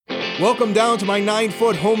Welcome down to my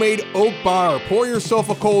 9-foot homemade oak bar. Pour yourself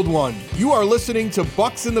a cold one. You are listening to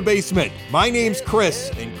Bucks in the Basement. My name's Chris,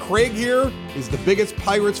 and Craig here is the biggest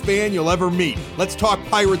Pirates fan you'll ever meet. Let's talk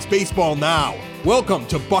Pirates baseball now. Welcome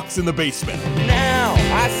to Bucks in the Basement. Now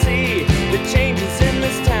I see the changes in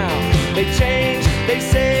this town. They change, they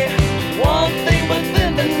say one thing, but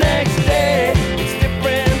then the next day it's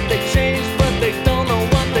different. They change, but they don't know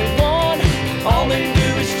what they want. All they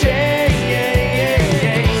do is change.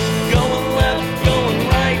 Going left, going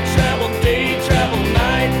right, travel day, travel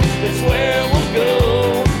night. That's where we'll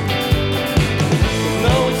go.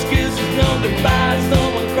 No excuses, no goodbyes, no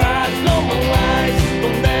one cries, no more lies.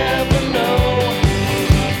 We'll never know.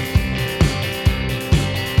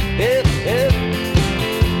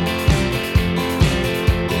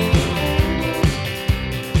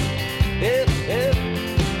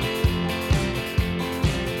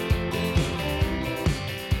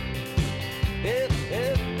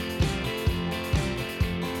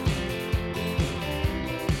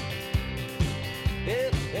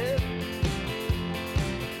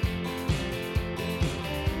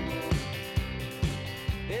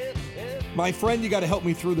 My friend, you got to help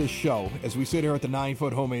me through this show as we sit here at the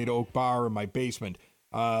 9-foot homemade oak bar in my basement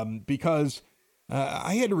because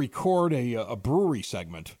I had to record a brewery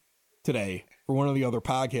segment today for one of the other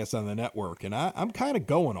podcasts on the network, and I'm kind of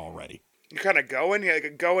going already. You're kind of going? You're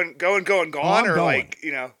like going, or going. like,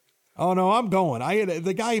 you know? Oh, no, I'm going.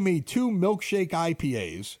 The guy made 2 milkshake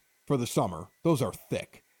IPAs for the summer. Those are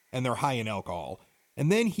thick, and they're high in alcohol.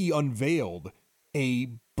 And then he unveiled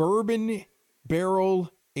a bourbon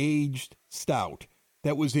barrel-aged stout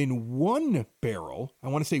that was in 1 barrel, I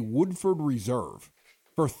want to say Woodford Reserve,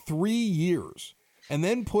 for 3 years, and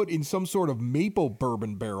then put in some sort of maple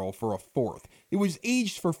bourbon barrel for a 4th. It was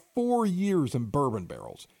aged for 4 years in bourbon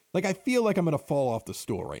barrels. Like, I feel like I'm going to fall off the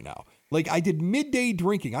stool right now. Like, I did midday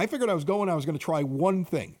drinking. I figured I was going to try one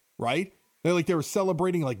thing, right? They were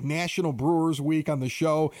celebrating, like, National Brewers Week on the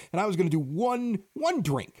show, and I was going to do one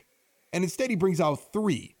drink. And instead, he brings out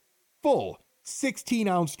 3 full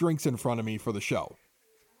 16-ounce drinks in front of me for the show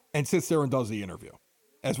and sits there and does the interview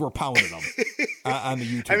as we're pounding them on the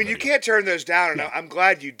YouTube I mean, video. You can't turn those down, and Yeah. I'm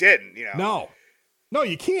glad you didn't, you know? No,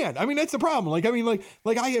 you can't. I mean, that's the problem.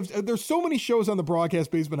 There's so many shows on the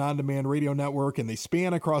Broadcast Basement On Demand Radio Network, and they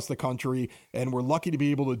span across the country, and we're lucky to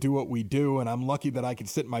be able to do what we do, and I'm lucky that I can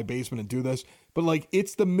sit in my basement and do this. But, like,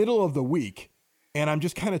 it's the middle of the week, and I'm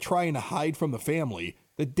just kind of trying to hide from the family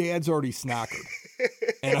that Dad's already snockered.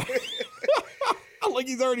 And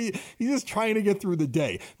he's just trying to get through the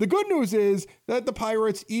day. The good news is that the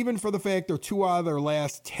Pirates, even for the fact they're 2 out of their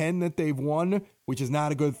last 10 that they've won, which is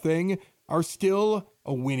not a good thing, are still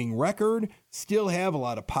a winning record, still have a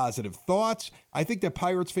lot of positive thoughts. I think that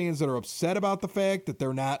Pirates fans that are upset about the fact that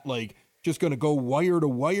they're not like just going to go wire to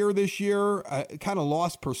wire this year, kind of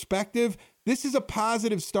lost perspective. This is a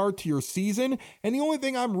positive start to your season. And the only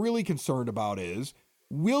thing I'm really concerned about is,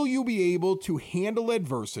 will you be able to handle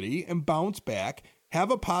adversity and bounce back, have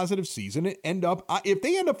a positive season, and end up, if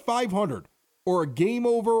they end up 500 or a game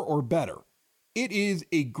over or better, it is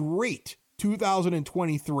a great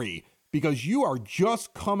 2023 because you are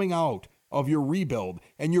just coming out of your rebuild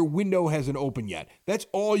and your window hasn't opened yet. That's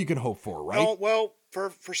all you can hope for, right? Oh, well,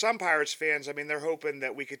 for some Pirates fans, I mean, they're hoping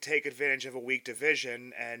that we could take advantage of a weak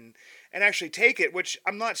division and actually take it, which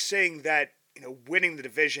I'm not saying that, you know, winning the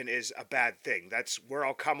division is a bad thing. That's where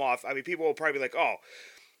I'll come off. I mean, people will probably be like, oh.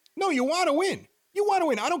 No, you want to win. You want to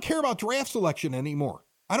win. I don't care about draft selection anymore.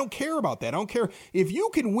 I don't care about that. I don't care. If you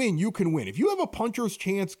can win, you can win. If you have a puncher's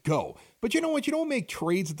chance, go. But you know what? You don't make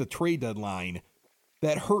trades at the trade deadline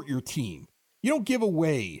that hurt your team. You don't give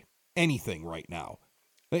away anything right now.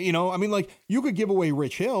 You know, I mean, like, you could give away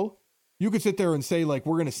Rich Hill. You could sit there and say, like,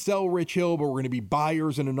 we're going to sell Rich Hill, but we're going to be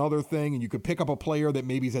buyers in another thing. And you could pick up a player that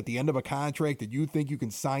maybe is at the end of a contract that you think you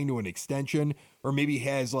can sign to an extension, or maybe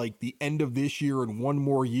has like the end of this year and one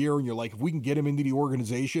more year. And you're like, if we can get him into the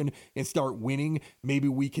organization and start winning, maybe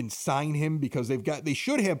we can sign him because they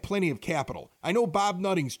should have plenty of capital. I know Bob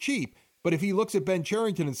Nutting's cheap, but if he looks at Ben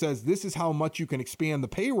Cherington and says, this is how much you can expand the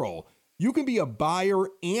payroll, you can be a buyer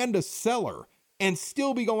and a seller and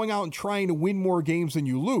still be going out and trying to win more games than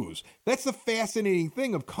you lose. That's the fascinating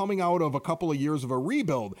thing of coming out of a couple of years of a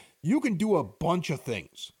rebuild. You can do a bunch of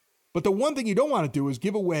things. But the one thing you don't want to do is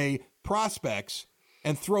give away prospects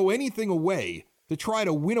and throw anything away to try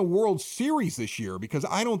to win a World Series this year, because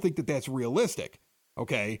I don't think that that's realistic,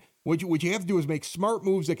 okay? What you have to do is make smart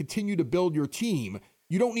moves that continue to build your team.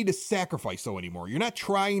 You don't need to sacrifice so anymore. You're not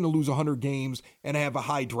trying to lose 100 games and have a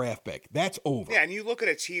high draft pick. That's over. Yeah, and you look at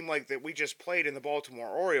a team like that we just played in the Baltimore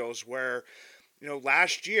Orioles where,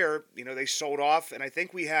 last year, they sold off, and I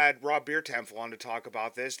think we had Rob Biertempfel on to talk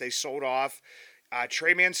about this. They sold off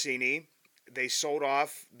Trey Mancini. They sold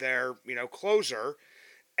off their, closer,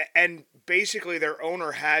 and basically their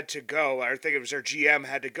owner had to go. I think it was their GM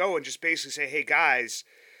had to go and just basically say, hey, guys,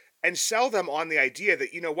 and sell them on the idea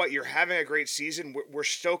that, you're having a great season. We're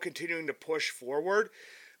still continuing to push forward,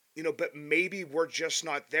 but maybe we're just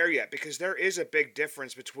not there yet, because there is a big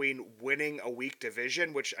difference between winning a weak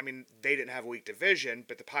division, which, they didn't have a weak division,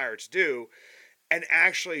 but the Pirates do, and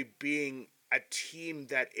actually being a team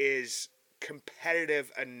that is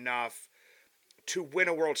competitive enough to win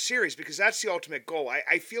a World Series, because that's the ultimate goal.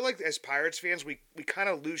 I feel like as Pirates fans, we kind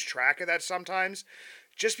of lose track of that sometimes,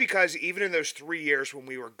 just because even in those 3 years when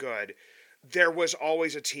we were good, there was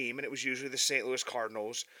always a team, and it was usually the St. Louis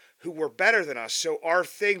Cardinals, who were better than us. So our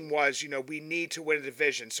thing was, we need to win a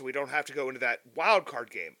division so we don't have to go into that wild card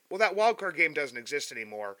game. Well, that wild card game doesn't exist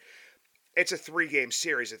anymore. It's a 3-game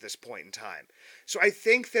series at this point in time. So I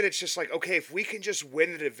think that it's just like, okay, if we can just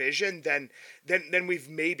win the division, then we've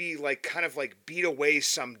maybe kind of beat away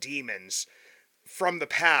some demons from the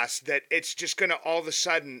past, that it's just going to all of a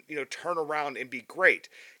sudden, turn around and be great.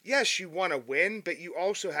 Yes, you want to win, but you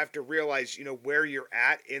also have to realize, where you're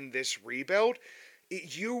at in this rebuild.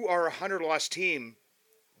 You are a 100-loss team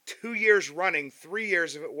 2 years running, 3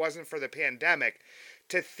 years if it wasn't for the pandemic.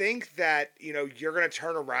 To think that, you're going to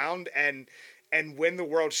turn around and win the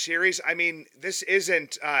World Series, this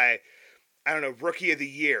isn't, Rookie of the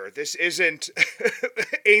Year. This isn't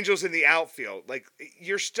Angels in the outfield.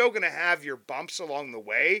 You're still going to have your bumps along the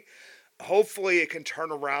way. Hopefully it can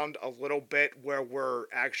turn around a little bit where we're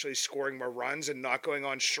actually scoring more runs and not going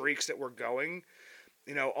on streaks that we're going,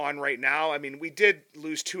 on right now. We did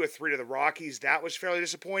lose 2 or 3 to the Rockies. That was fairly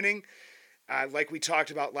disappointing. Like we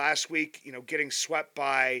talked about last week, getting swept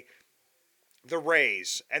by the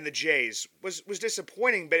Rays and the Jays was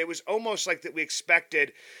disappointing, but it was almost like that we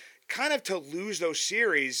expected kind of to lose those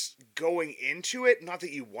series going into it. Not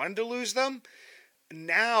that you wanted to lose them.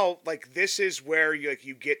 Now, this is where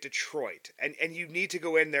you get Detroit, and you need to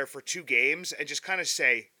go in there for 2 games and just kind of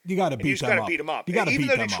say, you got to beat them up. Even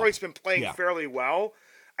though Detroit's been playing fairly well,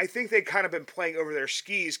 I think they've kind of been playing over their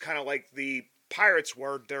skis, kind of like the Pirates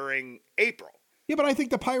were during April. Yeah, but I think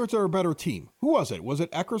the Pirates are a better team. Who was it? Was it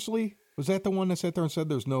Eckersley? Was that the one that sat there and said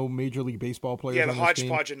there's no Major League Baseball players on this team? Yeah, the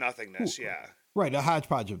hodgepodge of nothingness, yeah. Right, a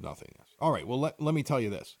hodgepodge of nothingness. All right, well, let me tell you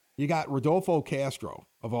this. You got Rodolfo Castro,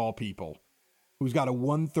 of all people, who's got a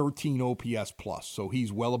 113 OPS plus, so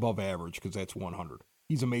he's well above average because that's 100.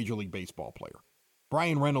 He's a Major League Baseball player.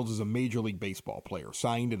 Brian Reynolds is a Major League Baseball player,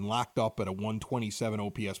 signed and locked up at a 127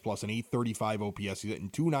 OPS plus, an 835 OPS. He's hitting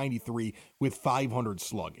 293 with 500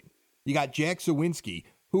 slugging. You got Jack Sawinski,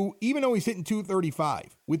 who, even though he's hitting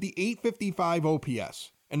 235, with the 855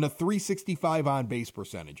 OPS and the 365 on-base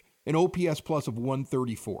percentage, an OPS plus of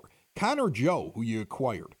 134. Connor Joe, who you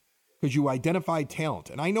acquired, because you identified talent,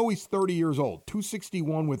 and I know he's 30 years old,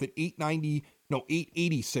 261 with an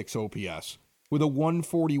 886 OPS, with a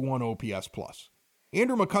 141 OPS plus.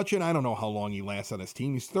 Andrew McCutchen, I don't know how long he lasts on his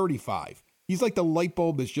team. He's 35. He's like the light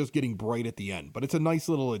bulb that's just getting bright at the end, but it's a nice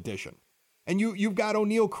little addition. And you've got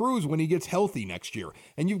O'Neal Cruz when he gets healthy next year.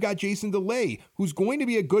 And you've got Jason DeLay, who's going to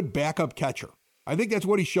be a good backup catcher. I think that's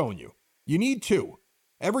what he's showing you. You need 2.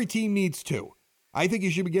 Every team needs 2. I think you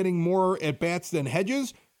should be getting more at-bats than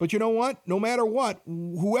Hedges, but you know what? No matter what,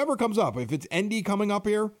 whoever comes up, if it's Endy coming up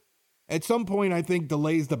here, at some point I think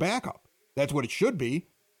DeLay's the backup. That's what it should be.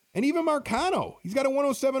 And even Marcano, he's got a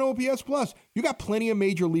 107 OPS plus. You got plenty of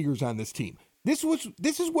major leaguers on this team. This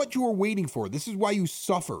is what you were waiting for. This is why you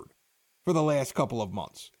suffered for the last couple of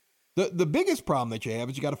months. The biggest problem that you have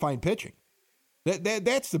is you got to find pitching.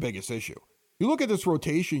 That's the biggest issue. You look at this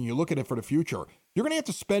rotation, you look at it for the future, you're going to have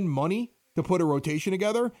to spend money to put a rotation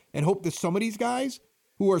together and hope that some of these guys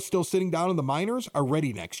who are still sitting down in the minors are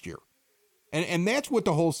ready next year. And that's what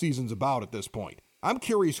the whole season's about at this point. I'm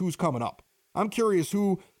curious who's coming up. I'm curious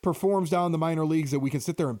who performs down in the minor leagues that we can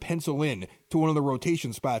sit there and pencil in to one of the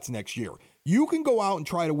rotation spots next year. You can go out and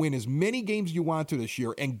try to win as many games you want to this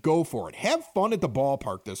year and go for it. Have fun at the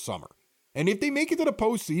ballpark this summer. And if they make it to the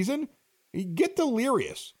postseason, get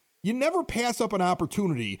delirious. You never pass up an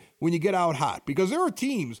opportunity when you get out hot, because there are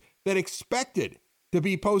teams that expected to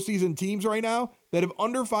be postseason teams right now that have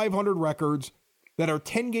under 500 records, that are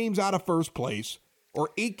 10 games out of first place or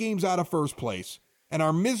 8 games out of first place, and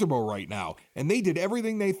are miserable right now. And they did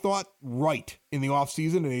everything they thought right in the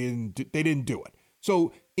offseason, and they didn't do it.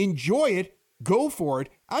 So enjoy it. Go for it.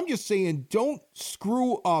 I'm just saying, don't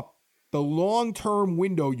screw up the long-term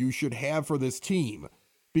window you should have for this team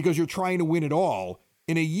because you're trying to win it all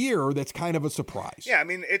in a year that's kind of a surprise. Yeah, I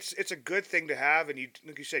mean, it's a good thing to have, and you,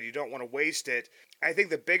 like you said, you don't want to waste it. I think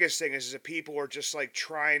the biggest thing is that people are just like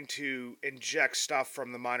trying to inject stuff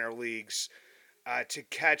from the minor leagues to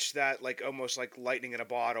catch that, like almost like lightning in a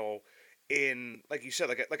bottle. In, like you said,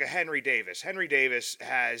 like a Henry Davis. Henry Davis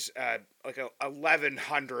has like a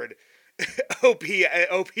 1100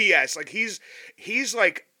 OPS. Like he's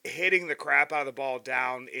like hitting the crap out of the ball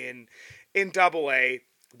down in Double A.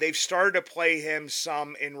 They've started to play him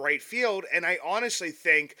some in right field, and I honestly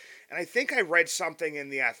think, and I think I read something in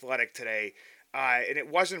The Athletic today, and it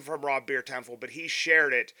wasn't from Rob Biertempfel, but he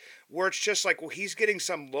shared it, where it's just like, well, he's getting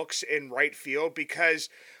some looks in right field because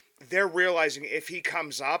they're realizing if he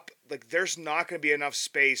comes up, like there's not going to be enough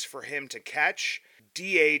space for him to catch,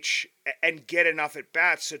 DH, and get enough at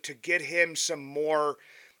bats. So to get him some more,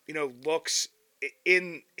 looks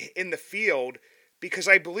in the field, because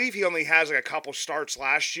I believe he only has like a couple starts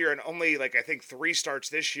last year and only like I think 3 starts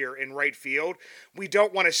this year in right field. We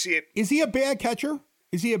don't want to see it. Is he a bad catcher?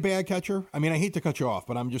 I mean, I hate to cut you off,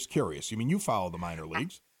 but I'm just curious. I mean, you follow the minor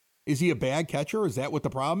leagues. Is he a bad catcher? Is that what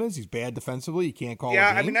the problem is? He's bad defensively. He can't call a game?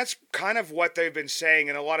 I mean, that's kind of what they've been saying,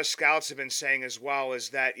 and a lot of scouts have been saying as well, is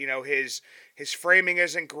that, his framing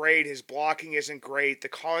isn't great, his blocking isn't great, the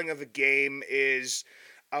calling of the game is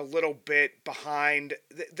a little bit behind.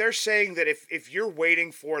 They're saying that if you're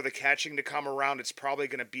waiting for the catching to come around, it's probably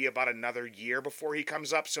going to be about another year before he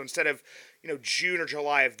comes up. So instead of, June or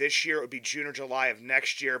July of this year, it would be June or July of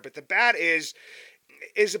next year. But the bat is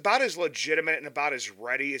about as legitimate and about as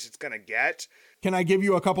ready as it's going to get. Can I give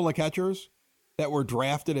you a couple of catchers that were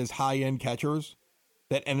drafted as high-end catchers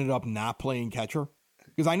that ended up not playing catcher?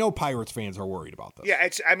 Because I know Pirates fans are worried about this. Yeah,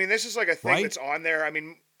 this is like a thing that's on there. I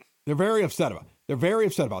mean, they're very upset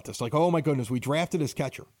about this. Like, oh my goodness, we drafted his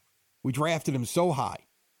catcher. We drafted him so high.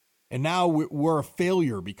 And now we're a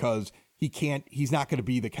failure because he's not going to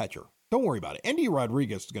be the catcher. Don't worry about it. Endy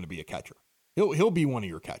Rodriguez is going to be a catcher. He'll be one of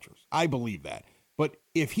your catchers. I believe that. But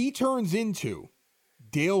if he turns into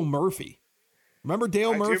Dale Murphy, remember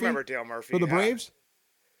Dale Murphy? I do remember Dale Murphy. For the Braves?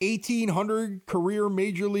 1,800 career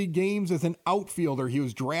major league games as an outfielder. He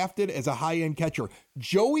was drafted as a high-end catcher.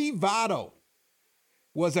 Joey Votto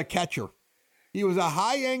was a catcher. He was a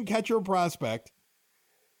high-end catcher prospect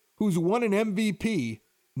who's won an MVP,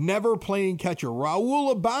 never playing catcher.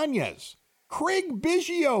 Raul Ibanez. Craig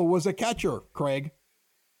Biggio was a catcher, Craig.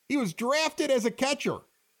 He was drafted as a catcher.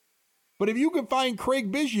 But if you can find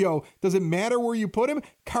Craig Biggio, does it matter where you put him?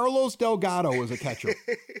 Carlos Delgado was a catcher.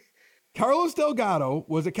 Carlos Delgado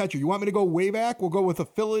was a catcher. You want me to go way back? We'll go with the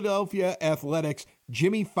Philadelphia Athletics.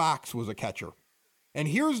 Jimmy Fox was a catcher. And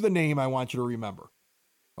here's the name I want you to remember.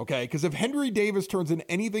 Okay, because if Henry Davis turns into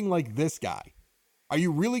anything like this guy, are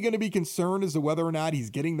you really going to be concerned as to whether or not he's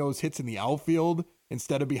getting those hits in the outfield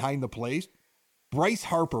instead of behind the plate? Bryce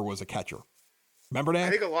Harper was a catcher. Remember that? I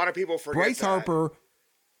think a lot of people forget Bryce that. Harper,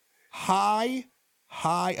 high.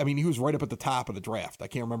 I mean, he was right up at the top of the draft. I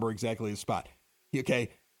can't remember exactly his spot. Okay,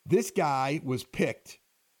 this guy was picked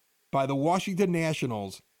by the Washington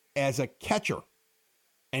Nationals as a catcher.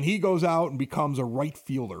 And he goes out and becomes a right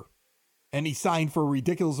fielder. And he signed for a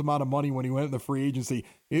ridiculous amount of money when he went in the free agency.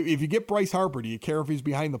 If you get Bryce Harper, do you care if he's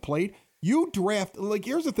behind the plate? You draft, like,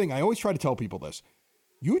 here's the thing. I always try to tell people this.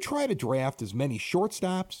 You try to draft as many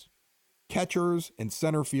shortstops, catchers, and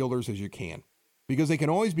center fielders as you can, because they can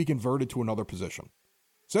always be converted to another position.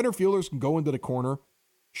 Center fielders can go into the corner.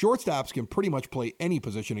 Shortstops can pretty much play any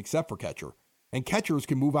position except for catcher. And catchers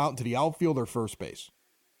can move out into the outfield or first base.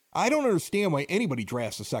 I don't understand why anybody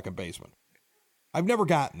drafts a second baseman. I've never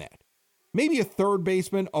gotten that. Maybe a third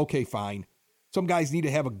baseman, okay, fine. Some guys need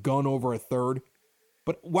to have a gun over a third.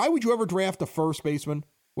 But why would you ever draft a first baseman?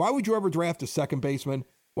 Why would you ever draft a second baseman?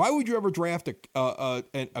 Why would you ever draft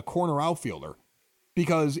a corner outfielder?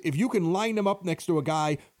 Because if you can line them up next to a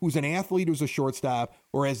guy who's an athlete, who's a shortstop,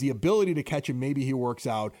 or has the ability to catch him, maybe he works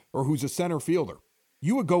out, or who's a center fielder,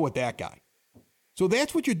 you would go with that guy. So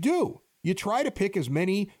that's what you do. You try to pick as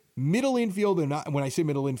many middle infield, and not, when I say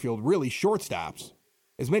middle infield, really shortstops,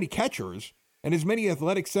 as many catchers, and as many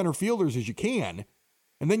athletic center fielders as you can,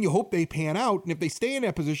 and then you hope they pan out, and if they stay in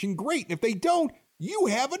that position, great. And if they don't, you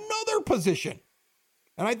have another position.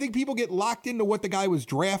 And I think people get locked into what the guy was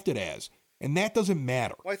drafted as, and that doesn't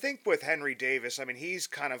matter. Well, I think with Henry Davis, I mean, he's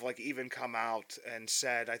kind of like even come out and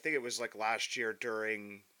said, I think it was like last year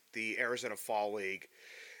during the Arizona Fall League,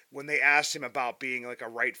 when they asked him about being like a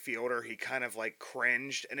right fielder, he kind of like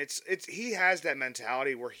cringed. And it's he has that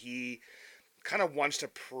mentality where he kind of wants to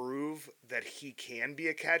prove that he can be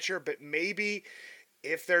a catcher, but maybe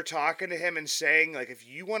if they're talking to him and saying, like, if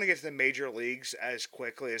you want to get to the major leagues as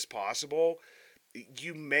quickly as possible,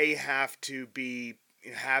 you may have to be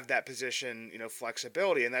have that position,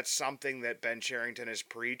 flexibility. And that's something that Ben Cherington has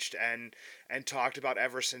preached and talked about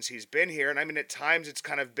ever since he's been here. And I mean, at times it's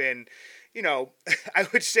kind of been, I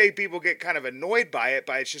would say people get kind of annoyed by it,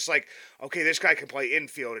 but it's just like, okay, this guy can play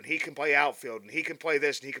infield and he can play outfield and he can play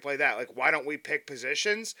this and he can play that. Like, why don't we pick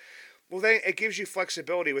positions? Well, then it gives you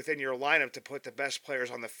flexibility within your lineup to put the best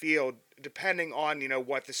players on the field, depending on,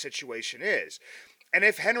 what the situation is. And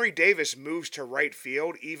if Henry Davis moves to right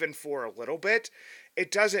field, even for a little bit, it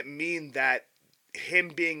doesn't mean that him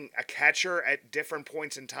being a catcher at different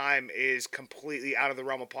points in time is completely out of the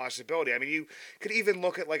realm of possibility. I mean, you could even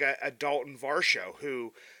look at like a Dalton Varsho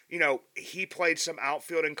who, he played some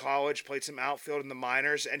outfield in college, played some outfield in the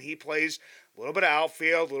minors, and he plays a little bit of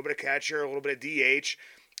outfield, a little bit of catcher, a little bit of DH.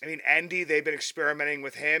 I mean, Endy, they've been experimenting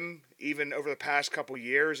with him even over the past couple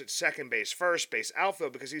years at second base, first base,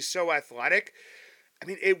 outfield, because he's so athletic. I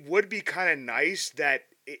mean, it would be kind of nice that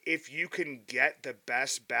if you can get the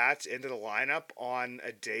best bats into the lineup on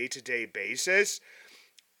a day-to-day basis,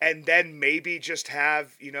 and then maybe just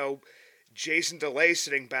have, Jason DeLay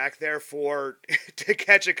sitting back there to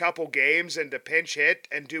catch a couple games and to pinch hit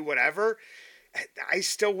and do whatever, I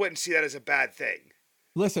still wouldn't see that as a bad thing.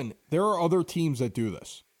 Listen, there are other teams that do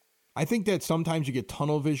this. I think that sometimes you get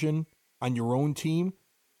tunnel vision on your own team,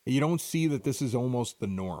 and you don't see that this is almost the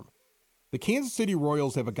norm. The Kansas City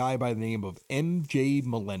Royals have a guy by the name of M.J.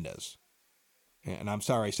 Melendez. And I'm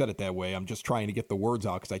sorry I said it that way. I'm just trying to get the words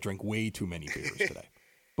out because I drank way too many beers today.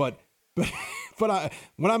 But what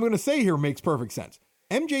I'm going to say here makes perfect sense.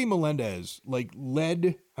 M.J. Melendez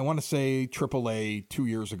led, I want to say, AAA 2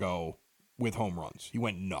 years ago with home runs. He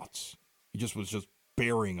went nuts. He was just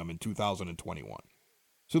burying them in 2021.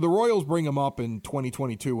 So the Royals bring him up in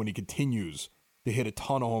 2022 and he continues to hit a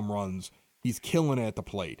ton of home runs. He's killing it at the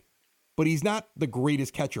plate. But he's not the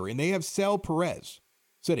greatest catcher, and they have Sal Perez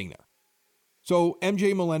sitting there. So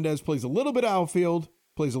M.J. Melendez plays a little bit of outfield,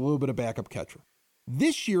 plays a little bit of backup catcher.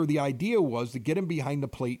 This year, the idea was to get him behind the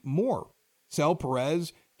plate more. Sal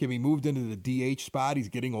Perez can be moved into the DH spot. He's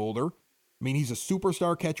getting older. I mean, he's a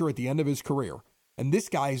superstar catcher at the end of his career, and this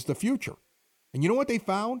guy is the future. And you know what they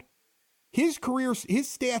found? His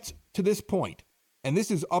stats to this point, and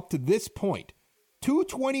this is up to this point,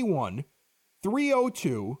 221,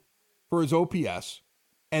 302, for his OPS,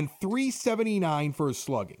 and 379 for his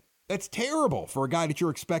slugging. That's terrible for a guy that you're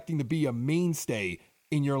expecting to be a mainstay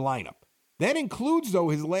in your lineup. That includes, though,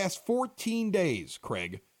 his last 14 days,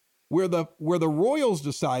 Craig, where the Royals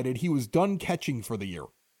decided he was done catching for the year.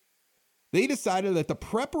 They decided that the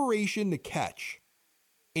preparation to catch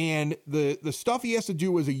and the stuff he has to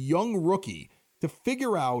do as a young rookie to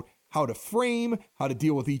figure out how to frame, how to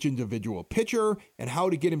deal with each individual pitcher, and how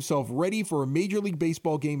to get himself ready for a Major League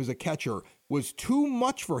Baseball game as a catcher was too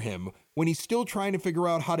much for him when he's still trying to figure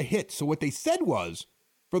out how to hit. So what they said was,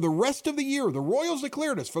 for the rest of the year, the Royals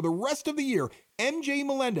declared us, for the rest of the year, M.J.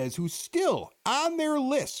 Melendez, who's still on their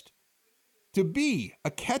list to be a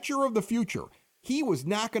catcher of the future, he was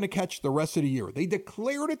not going to catch the rest of the year. They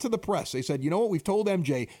declared it to the press. They said, you know what, we've told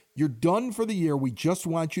MJ, you're done for the year. We just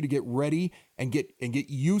want you to get ready and get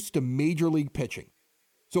used to Major League pitching.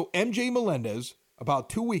 So MJ Melendez, about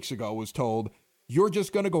 2 weeks ago, was told, you're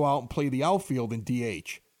just going to go out and play the outfield in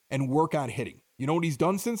DH and work on hitting. You know what he's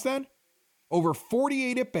done since then? Over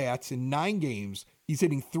 48 at-bats in 9 games, he's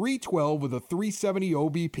hitting .312 with a .370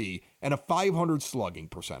 OBP and a .500 slugging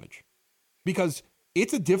percentage. Because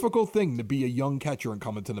it's a difficult thing to be a young catcher and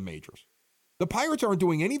come into the majors. The Pirates aren't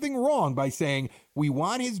doing anything wrong by saying, we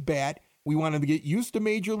want his bat, we want him to get used to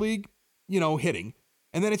Major League, hitting,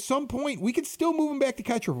 and then at some point, we could still move him back to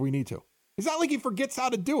catcher if we need to. It's not like he forgets how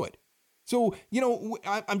to do it. So,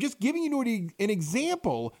 I'm just giving you an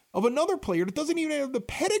example of another player that doesn't even have the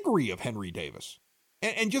pedigree of Henry Davis.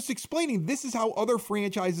 And just explaining this is how other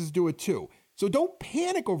franchises do it too. So don't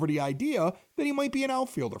panic over the idea that he might be an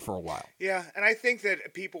outfielder for a while. Yeah, and I think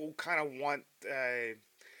that people kind of want,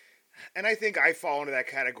 and I think I fall into that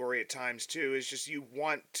category at times too, is just you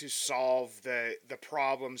want to solve the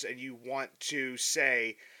problems and you want to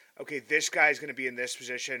say, okay, this guy's going to be in this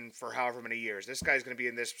position for however many years. This guy's going to be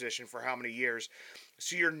in this position for how many years.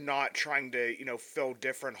 So you're not trying to, fill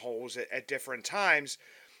different holes at different times.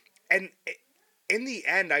 And in the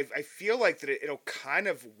end, I feel like that it'll kind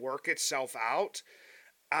of work itself out.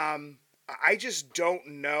 I just don't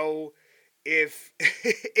know if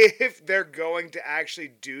if they're going to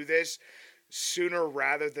actually do this sooner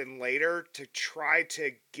rather than later to try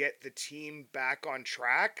to get the team back on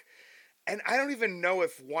track. And I don't even know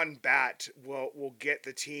if one bat will get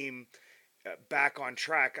the team back on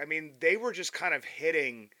track. I mean, they were just kind of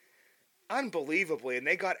hitting unbelievably, and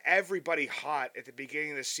they got everybody hot at the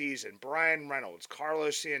beginning of the season. Brian Reynolds,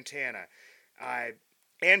 Carlos Santana,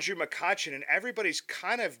 Andrew McCutchen, and everybody's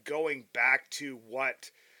kind of going back to what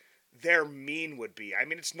their mean would be. I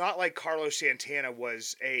mean, it's not like Carlos Santana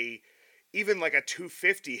was even like a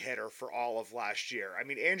 250 hitter for all of last year. I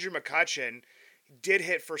mean, Andrew McCutchen did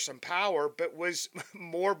hit for some power, but was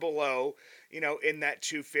more below, in that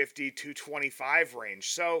 250, 225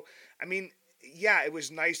 range. So, I mean, yeah, it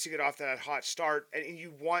was nice to get off that hot start, and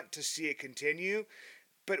you want to see it continue.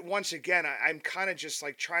 But once again, I'm kind of just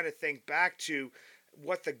like trying to think back to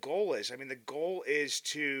what the goal is. I mean, the goal is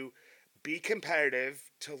to be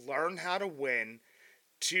competitive, to learn how to win,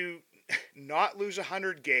 to not lose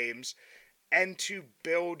 100 games, and to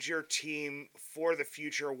build your team for the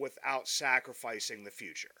future without sacrificing the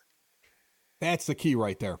future. That's the key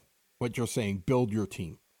right there. What you're saying, build your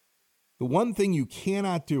team. The one thing you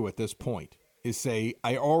cannot do at this point is say,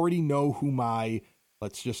 I already know who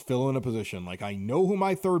let's just fill in a position. Like, I know who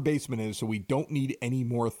my third baseman is, so we don't need any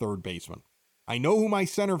more third basemen. I know who my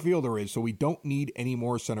center fielder is, so we don't need any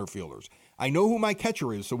more center fielders. I know who my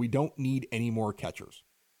catcher is, so we don't need any more catchers.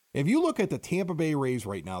 If you look at the Tampa Bay Rays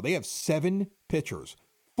right now, they have 7 pitchers,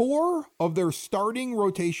 4 of their starting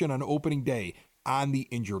rotation on opening day on the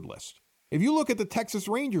injured list. If you look at the Texas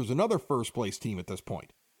Rangers, another first-place team at this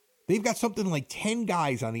point, they've got something like 10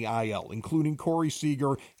 guys on the IL, including Corey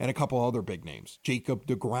Seager and a couple other big names. Jacob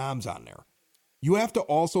deGrom's on there. You have to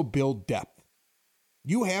also build depth.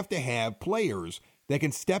 You have to have players that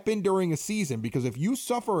can step in during a season, because if you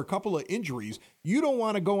suffer a couple of injuries, you don't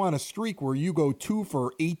want to go on a streak where you go 2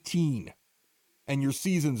 for 18 and your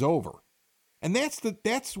season's over. And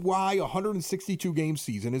that's why a 162-game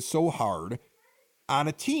season is so hard on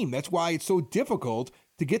a team. That's why it's so difficult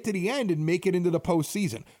to get to the end and make it into the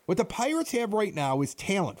postseason. What the Pirates have right now is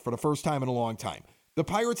talent for the first time in a long time. The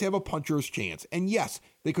Pirates have a puncher's chance. And yes,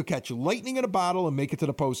 they could catch lightning in a bottle and make it to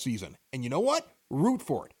the postseason. And you know what? Root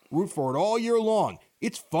for it. Root for it all year long.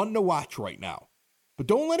 It's fun to watch right now. But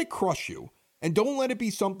don't let it crush you. And don't let it be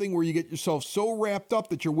something where you get yourself so wrapped up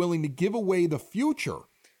that you're willing to give away the future,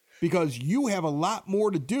 because you have a lot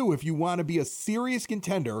more to do if you want to be a serious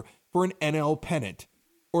contender for an NL pennant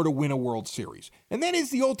or to win a World Series. And that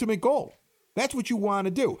is the ultimate goal. That's what you want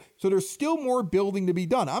to do. So there's still more building to be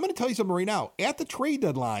done. I'm going to tell you something right now. At the trade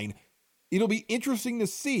deadline, it'll be interesting to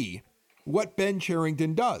see what Ben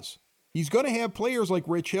Cherington does. He's going to have players like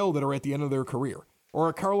Rich Hill that are at the end of their career, or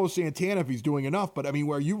a Carlos Santana if he's doing enough. But, I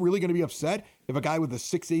mean, are you really going to be upset if a guy with a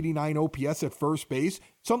 689 OPS at first base,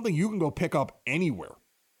 something you can go pick up anywhere?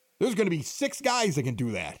 There's going to be 6 guys that can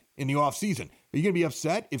do that in the offseason. Are you going to be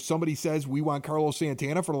upset if somebody says we want Carlos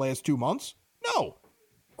Santana for the last 2 months? No.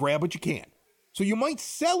 Grab what you can. So you might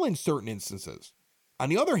sell in certain instances. On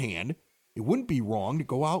the other hand, it wouldn't be wrong to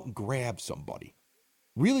go out and grab somebody.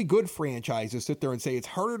 Really good franchises sit there and say it's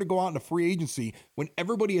harder to go out into free agency when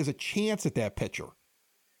everybody has a chance at that pitcher.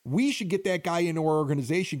 We should get that guy into our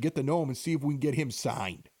organization, get to know him, and see if we can get him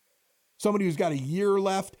signed. Somebody who's got a year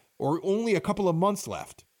left or only a couple of months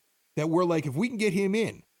left, that we're like, if we can get him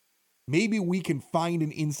in, maybe we can find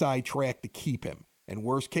an inside track to keep him. And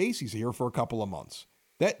worst case, he's here for a couple of months.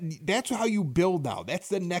 That's how you build now. That's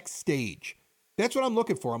the next stage. That's what I'm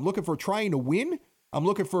looking for. I'm looking for trying to win. I'm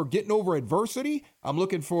looking for getting over adversity. I'm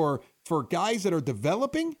looking for guys that are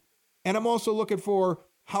developing. And I'm also looking for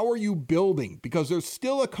how are you building? Because there's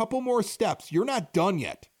still a couple more steps. You're not done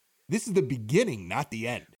yet. This is the beginning, not the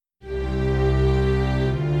end.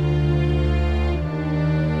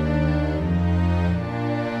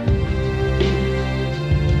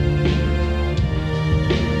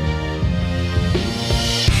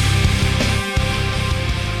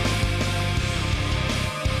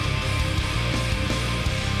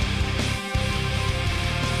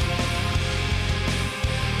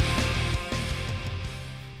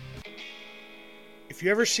 If you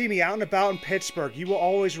ever see me out and about in Pittsburgh, you will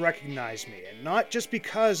always recognize me, and not just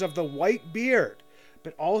because of the white beard,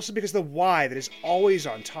 but also because of the Y that is always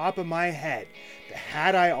on top of my head, the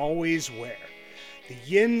hat I always wear. The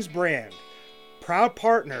Yins brand, proud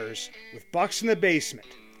partners with Bucks in the Basement.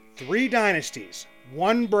 3 dynasties,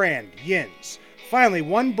 1 brand, Yins. Finally,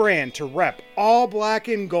 1 brand to rep all black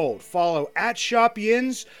and gold. Follow at Shop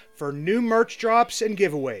Yins for new merch drops and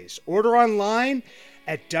giveaways. Order online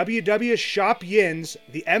at www.shopyins,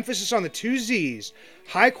 the emphasis on the 2 Z's,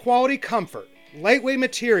 high quality comfort, lightweight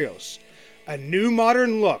materials, a new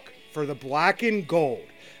modern look for the black and gold,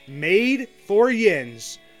 made for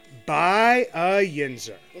Yins by a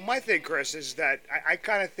Yinzer. Well, my thing, Chris, is that I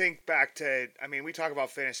kind of think back to, I mean, we talk about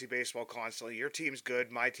fantasy baseball constantly. Your team's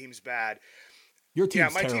good, my team's bad. Your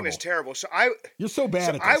team's my terrible. team is terrible. So You're so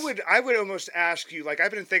bad at this. I would almost ask you, like,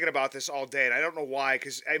 I've been thinking about this all day, and I don't know why,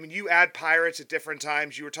 because I mean, you add Pirates at different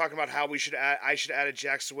times. You were talking about how I should add a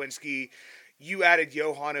Jack Sawinski. You added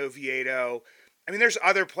Johan Oviedo. I mean, there's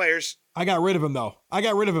other players. I got rid of him though.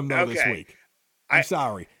 This Okay. week.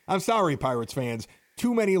 I'm sorry, Pirates fans.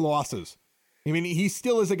 Too many losses. I mean, he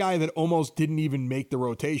still is a guy that almost didn't even make the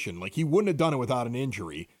rotation. Like, he wouldn't have done it without an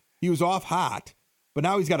injury. He was off hot, but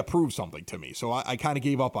now he's got to prove something to me. So I kind of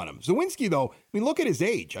gave up on him. Zawinski, though, I mean, look at his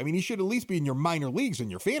age. I mean, he should at least be in your minor leagues in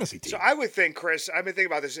your fantasy team. So I would think, Chris, I've been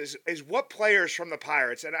thinking about this, is what players from the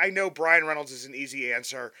Pirates, and I know Brian Reynolds is an easy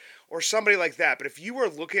answer, or somebody like that, but if you were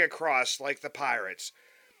looking across, like, the Pirates,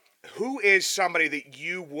 who is somebody that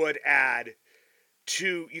you would add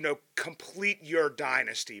to, complete your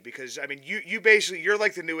dynasty? Because, I mean, you basically, you're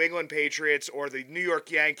like the New England Patriots or the New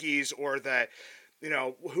York Yankees or the,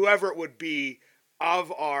 whoever it would be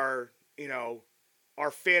of our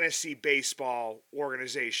fantasy baseball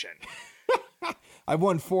organization. I've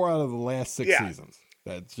won 4 out of the last 6 seasons.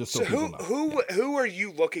 That's just so people know. Who are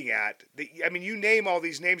you looking at? I mean, you name all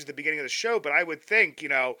these names at the beginning of the show, but I would think,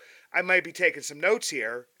 I might be taking some notes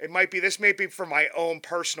here. This may be for my own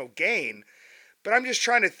personal gain, but I'm just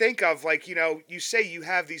trying to think of, like, you say you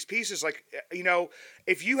have these pieces, like,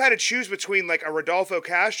 if you had to choose between, like, a Rodolfo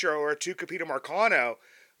Castro or a Tucupita Marcano,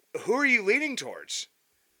 who are you leaning towards?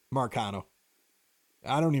 Marcano.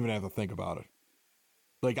 I don't even have to think about it.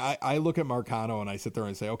 Like, I look at Marcano and I sit there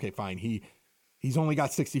and say, okay, fine. He's only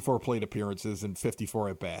got 64 plate appearances and 54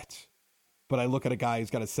 at bats. But I look at a guy who's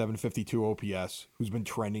got a 752 OPS, who's been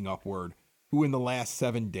trending upward, who in the last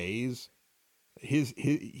 7 days,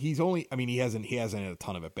 he's only, I mean, he hasn't had a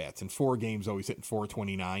ton of at bats. In 4 games, though, he's hitting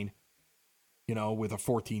 429, with a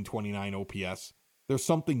 1429 OPS. There's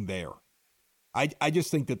something there. I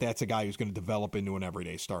just think that's a guy who's going to develop into an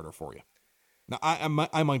everyday starter for you. Now,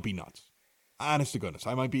 I might be nuts. Honest to goodness,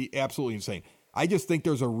 I might be absolutely insane. I just think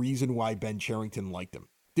there's a reason why Ben Cherington liked him.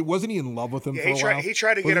 Wasn't he in love with him for a while? He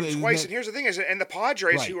tried to get him twice. And here's the thing and the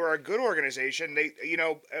Padres, right, who are a good organization, they,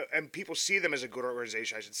 and people see them as a good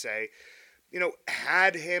organization, I should say,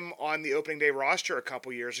 had him on the opening day roster a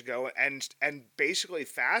couple years ago and basically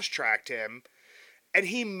fast-tracked him. And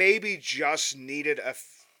he maybe just needed a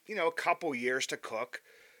couple years to cook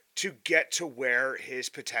to get to where his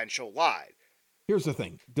potential lied. Here's the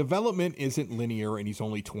thing. Development isn't linear, and he's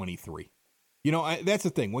only 23. That's the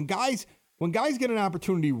thing. When guys get an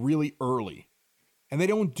opportunity really early and they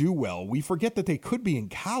don't do well, we forget that they could be in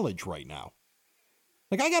college right now.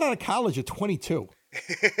 Like, I got out of college at 22.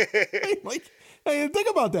 Think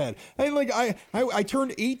about that. I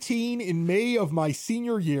turned 18 in May of my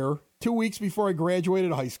senior year, 2 weeks before I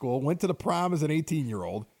graduated high school, went to the prom as an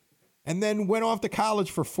 18-year-old, and then went off to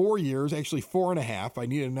college for 4 years, actually 4.5. I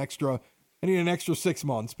needed an extra 6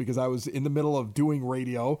 months because I was in the middle of doing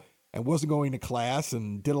radio and wasn't going to class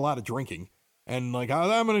and did a lot of drinking. And I'm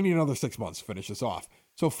going to need another 6 months to finish this off.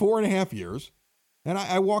 So 4.5 years. And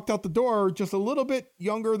I walked out the door just a little bit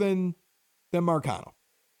younger than Marcano.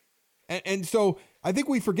 And so I think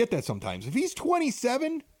we forget that sometimes. If he's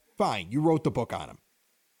 27, fine, you wrote the book on him.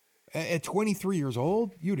 At 23 years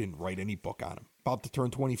old, you didn't write any book on him. About to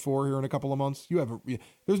turn 24 here in a couple of months.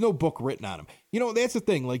 There's no book written on him. That's the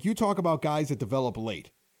thing. Like, you talk about guys that develop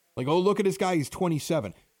late. Like, oh, look at this guy, he's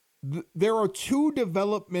 27. There are 2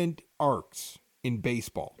 development arcs in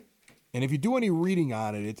baseball. And if you do any reading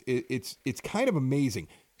on it, it's kind of amazing.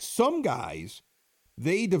 Some guys,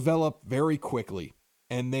 they develop very quickly,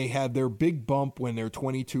 and they have their big bump when they're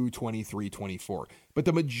 22, 23, 24. But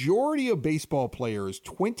the majority of baseball players,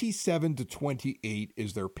 27 to 28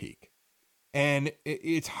 is their peak. And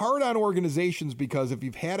it's hard on organizations because if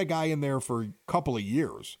you've had a guy in there for a couple of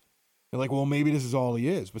years, they're like, well, maybe this is all he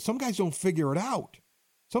is. But some guys don't figure it out.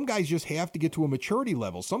 Some guys just have to get to a maturity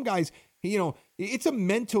level. Some guys, it's a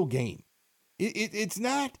mental game. It's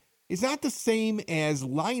not the same as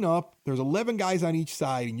line up. There's 11 guys on each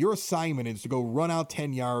side, and your assignment is to go run out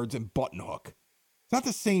 10 yards and button hook. It's not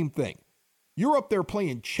the same thing. You're up there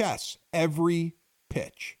playing chess every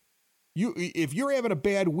pitch. If you're having a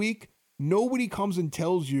bad week, nobody comes and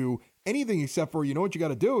tells you anything except for, what you got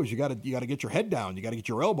to do is you got to get your head down, you got to get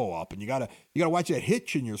your elbow up, and you got to watch that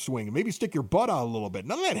hitch in your swing, and maybe stick your butt out a little bit.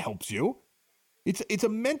 None of that helps you. It's a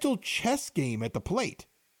mental chess game at the plate.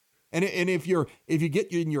 And if you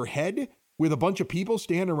get in your head with a bunch of people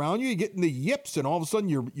standing around you, you get in the yips, and all of a sudden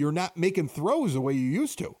you're not making throws the way you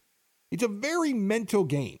used to. It's a very mental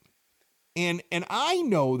game. And I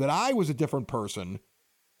know that I was a different person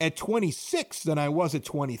at 26 than I was at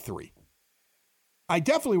 23. I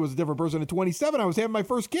definitely was a different person at 27. I was having my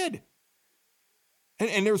first kid.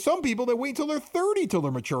 And there's some people that wait until they're 30 till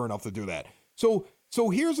they're mature enough to do that. So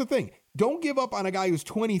here's the thing. Don't give up on a guy who's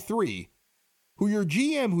 23, who your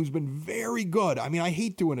GM, who's been very good. I mean, I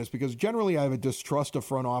hate doing this because generally I have a distrust of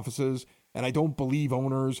front offices and I don't believe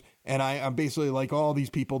owners. And I'm basically like, all these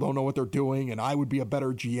people don't know what they're doing and I would be a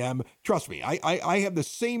better GM. Trust me, I have the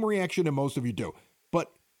same reaction that most of you do.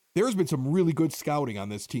 But there's been some really good scouting on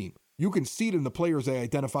this team. You can see it in the players they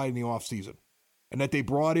identified in the offseason and that they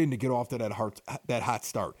brought in to get off to that hot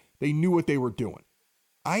start. They knew what they were doing.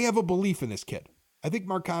 I have a belief in this kid. I think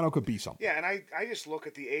Marcano could be something. Yeah, and I just look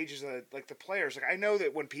at the ages of the players. Like, I know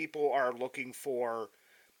that when people are looking for,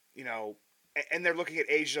 and they're looking at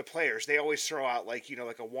ages of players, they always throw out like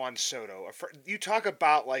a Juan Soto. You talk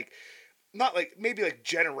about not maybe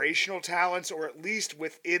generational talents, or at least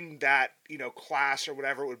within that class or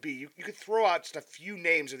whatever it would be. You could throw out just a few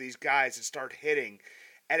names of these guys that start hitting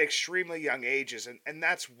at extremely young ages, and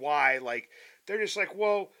that's why they're just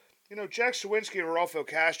well. Jack Sawinski and Rodolfo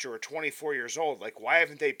Castro are 24 years old. Why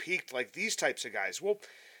haven't they peaked like these types of guys? Well,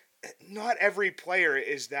 not every player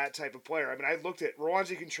is that type of player. I mean, I looked at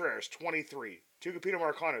Roansy Contreras, 23. Tucupita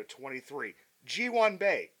Marcano, 23. G1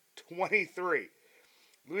 Bay, 23.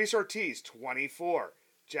 Luis Ortiz, 24.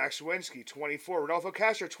 Jack Sawinski, 24. Rodolfo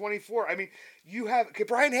Castro, 24. I mean, you have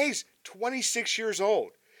Brian Hayes, 26 years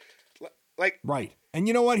old. Right. And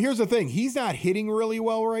you know what? Here's the thing. He's not hitting really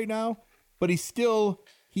well right now, but he's still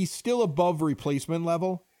above replacement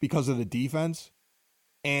level because of the defense.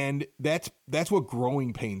 And that's what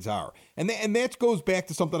growing pains are. And that goes back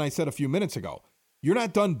to something I said a few minutes ago. You're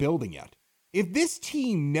not done building yet. If this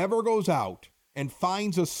team never goes out and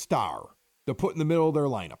finds a star to put in the middle of their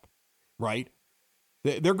lineup, right?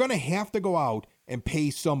 They're going to have to go out and pay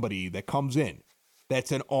somebody that comes in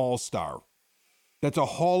that's an all-star. That's a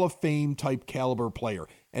Hall of Fame type caliber player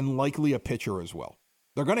and likely a pitcher as well.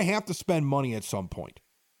 They're going to have to spend money at some point,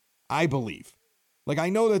 I believe. I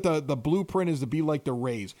know that the blueprint is to be like the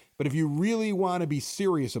Rays, but if you really want to be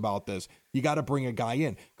serious about this, you got to bring a guy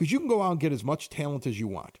in because you can go out and get as much talent as you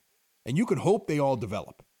want, and you can hope they all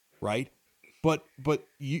develop, right? But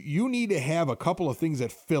you need to have a couple of things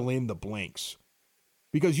that fill in the blanks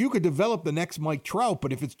because you could develop the next Mike Trout,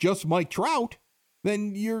 but if it's just Mike Trout,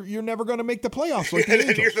 then you're never going to make the playoffs like the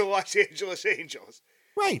Angels. Then you're the Los Angeles Angels.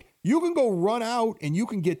 Right. You can go run out and you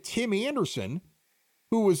can get Tim Anderson,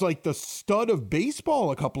 who was like the stud of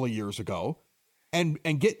baseball a couple of years ago, and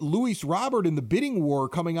get Luis Robert in the bidding war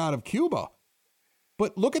coming out of Cuba.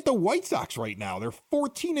 But look at the White Sox right now. They're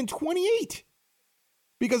 14-28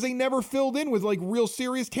 because they never filled in with real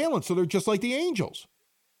serious talent. So they're just like the Angels.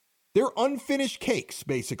 They're unfinished cakes,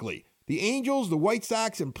 basically. The Angels, the White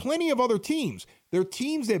Sox, and plenty of other teams. They're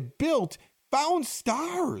teams that found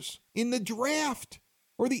stars in the draft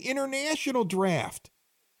or the international draft.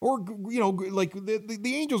 Or,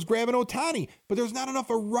 the Angels grabbing Ohtani, but there's not enough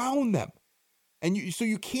around them. And so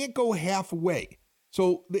you can't go halfway.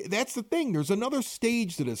 So that's the thing. There's another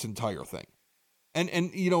stage to this entire thing.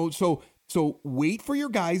 And so wait for your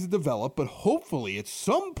guys to develop, but hopefully at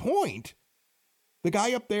some point, the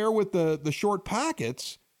guy up there with the short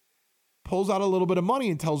pockets pulls out a little bit of money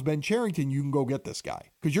and tells Ben Cherington, you can go get this guy.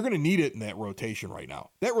 Because you're going to need it in that rotation right now.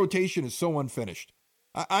 That rotation is so unfinished.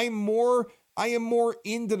 I am more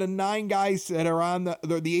into the 9 guys that are on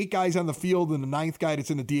the 8 guys on the field and the 9th guy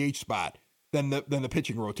that's in the DH spot than the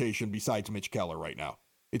pitching rotation besides Mitch Keller right now.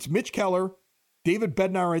 It's Mitch Keller, David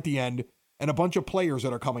Bednar at the end, and a bunch of players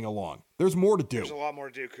that are coming along. There's more to do. There's a lot more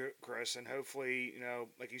to do, Chris, and hopefully,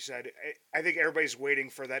 like you said, I think everybody's waiting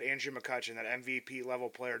for that Andrew McCutchen, that MVP level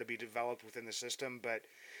player to be developed within the system, but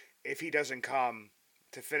if he doesn't come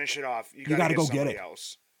to finish it off, you got to go get it.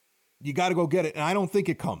 Else. You got to go get it, and I don't think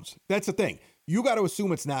it comes. That's the thing. You got to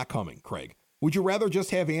assume it's not coming, Craig. Would you rather just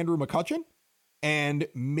have Andrew McCutchen and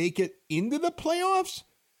make it into the playoffs?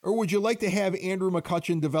 Or would you like to have Andrew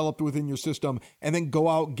McCutchen developed within your system and then go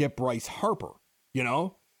out and get Bryce Harper?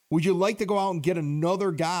 Would you like to go out and get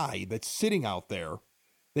another guy that's sitting out there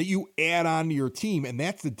that you add on to your team? And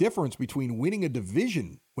that's the difference between winning a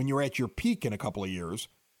division when you're at your peak in a couple of years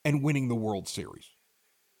and winning the World Series.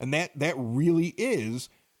 And that really is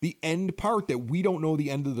the end part that we don't know the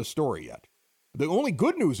end of the story yet. The only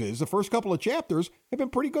good news is the first couple of chapters have been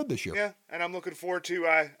pretty good this year. Yeah, and I'm looking forward to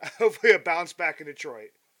hopefully a bounce back in Detroit.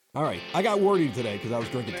 All right. I got worried today because I was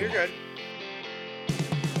drinking too much. You're good.